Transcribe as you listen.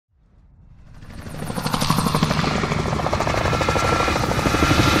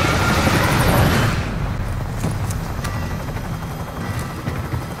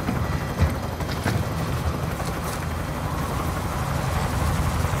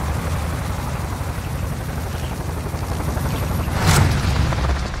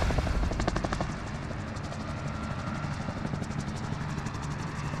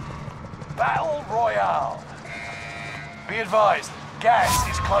advised, gas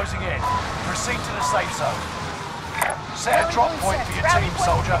is closing in. Proceed to the safe zone. Set a drop point for your team,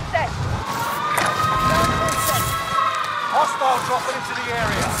 soldier. Hostile dropping into the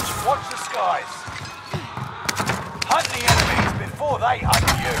area. Watch the skies. Hunt the enemies before they hunt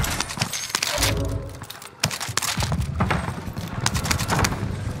you.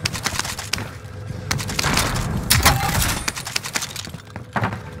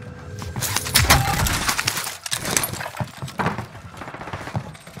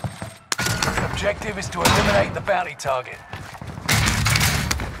 The objective is to eliminate the bounty target.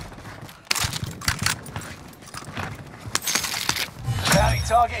 Bounty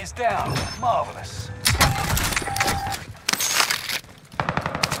target is down. Marvelous.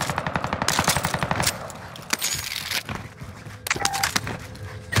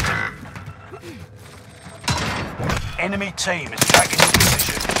 Enemy team is tracking your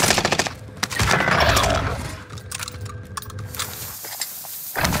position.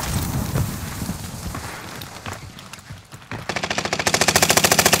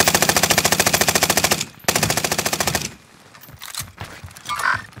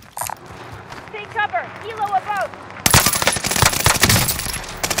 Cover! Helo above!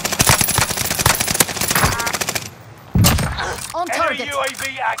 On target! Enemy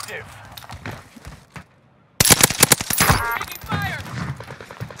UAV active! Taking fire!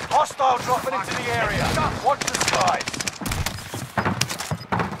 Hostile dropping into the area. Watch the skies.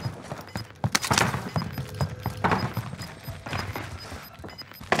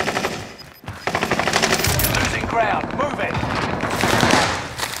 You're losing ground. Move it!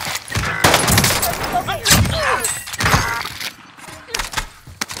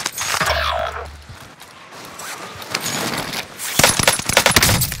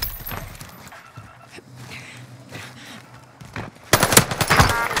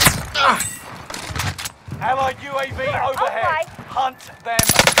 Allied UAV overhead. Alright. Hunt them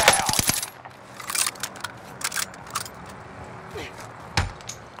down.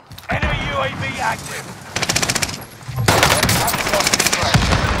 Enemy UAV active.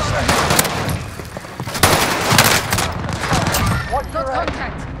 Watch Got your head.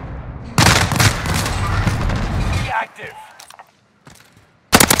 contact! Active.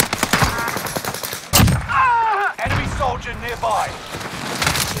 Enemy soldier nearby.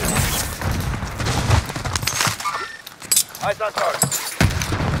 Eyes on target.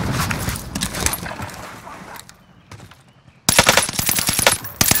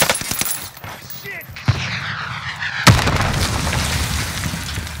 Shit!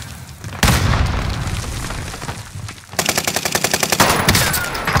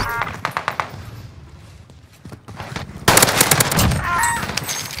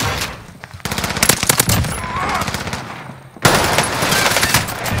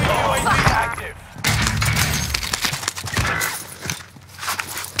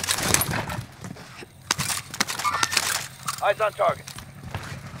 Eyes on target.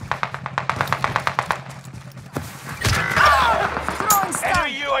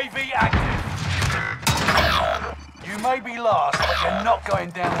 Enemy UAV active. You may be last, but you're not going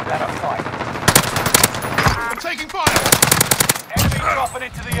down without a fight. I'm taking fire! Enemy dropping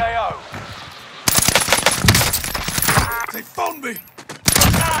into the AO. They found me!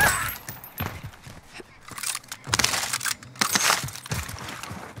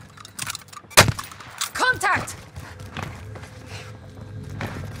 Contact!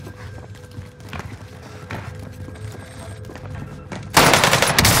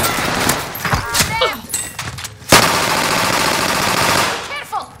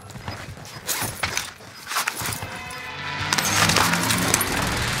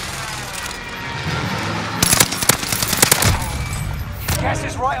 Gas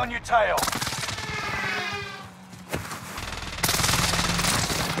is right on your tail.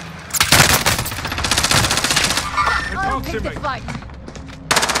 I'll take the fight.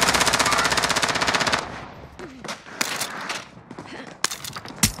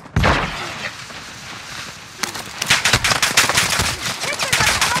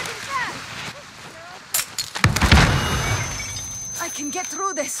 I can get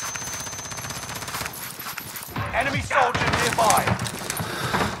through this. Enemy soldier nearby.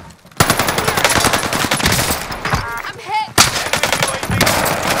 I'm hit. Enemy UAV.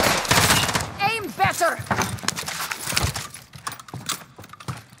 Aim better.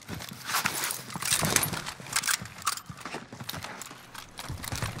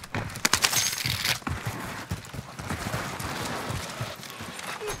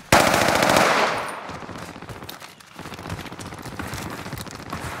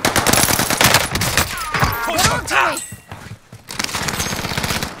 Get on to me.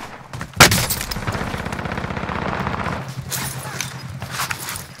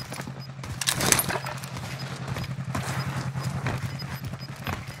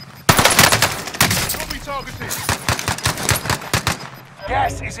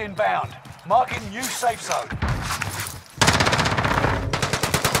 Gas is inbound. Marking new safe zone.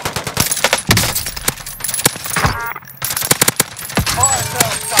 Fire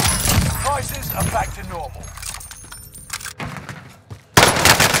sales done. Prices are back to normal.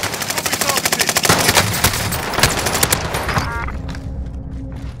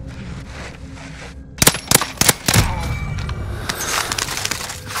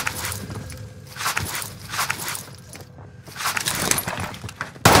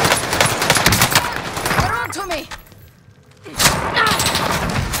 To me!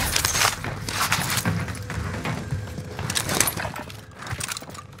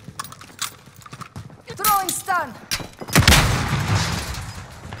 Throwing stun!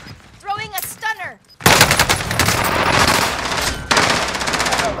 Throwing a stunner!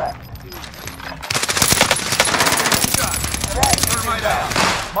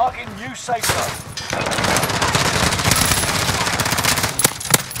 Marking new safe zone.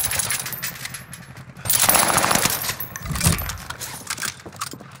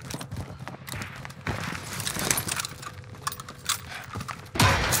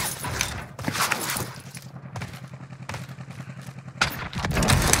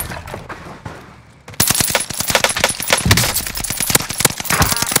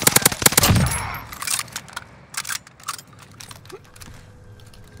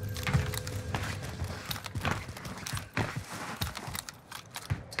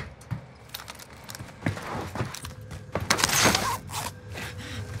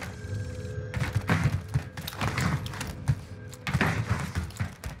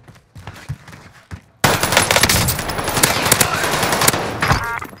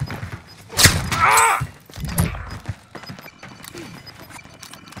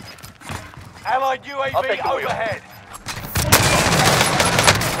 Allied UAV overhead.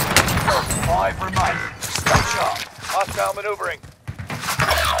 5 remain. Stay sharp. Hostile maneuvering.